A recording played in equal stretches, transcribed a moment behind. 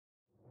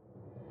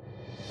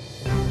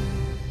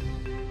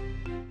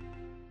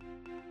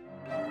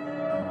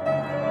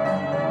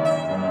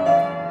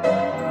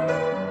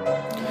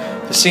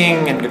The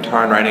singing and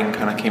guitar and writing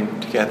kind of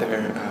came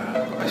together.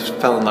 I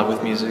fell in love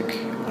with music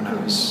when I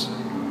was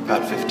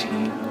about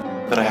 15,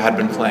 but I'd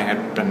been playing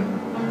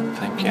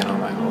piano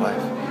my whole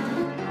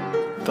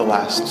life. The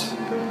last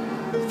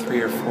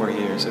 3 or 4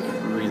 years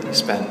I've really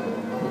spent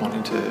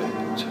wanting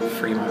to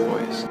free my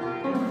voice.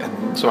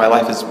 And so my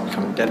life has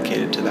become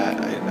dedicated to that.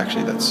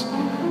 That's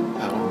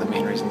one of the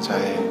main reasons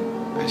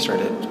I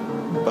started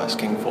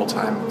busking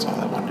full-time. That's all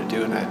I wanted to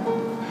do, and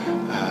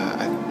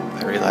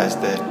I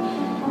realized that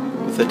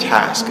the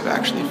task of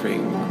actually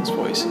freeing one's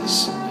voice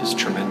is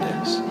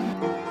tremendous.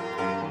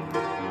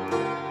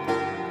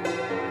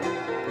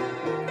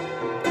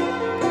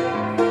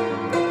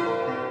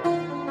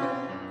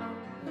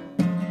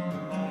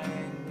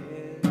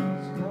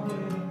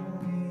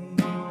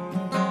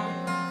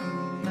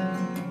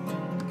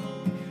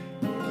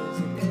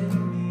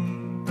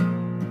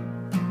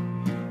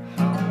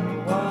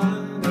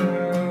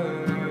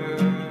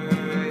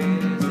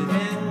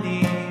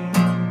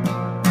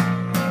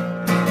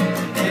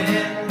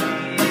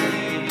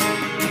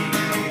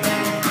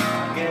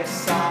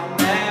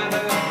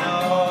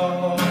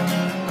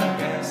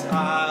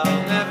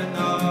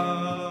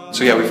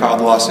 So yeah, we filed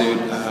a lawsuit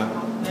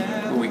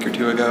a week or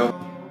 2 ago.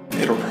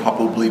 It'll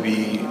probably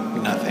be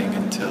nothing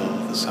until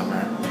the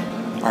summer.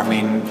 Our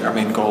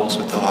main goals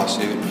with the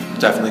lawsuit is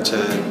definitely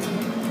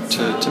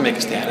to make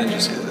a stand and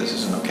just say that this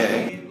isn't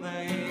okay.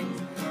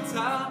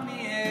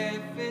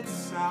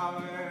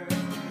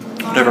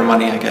 Whatever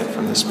money I get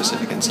from this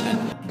specific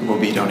incident will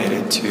be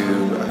donated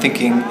to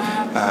Thinking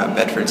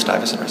Bedford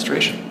Stuyvesant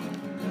Restoration.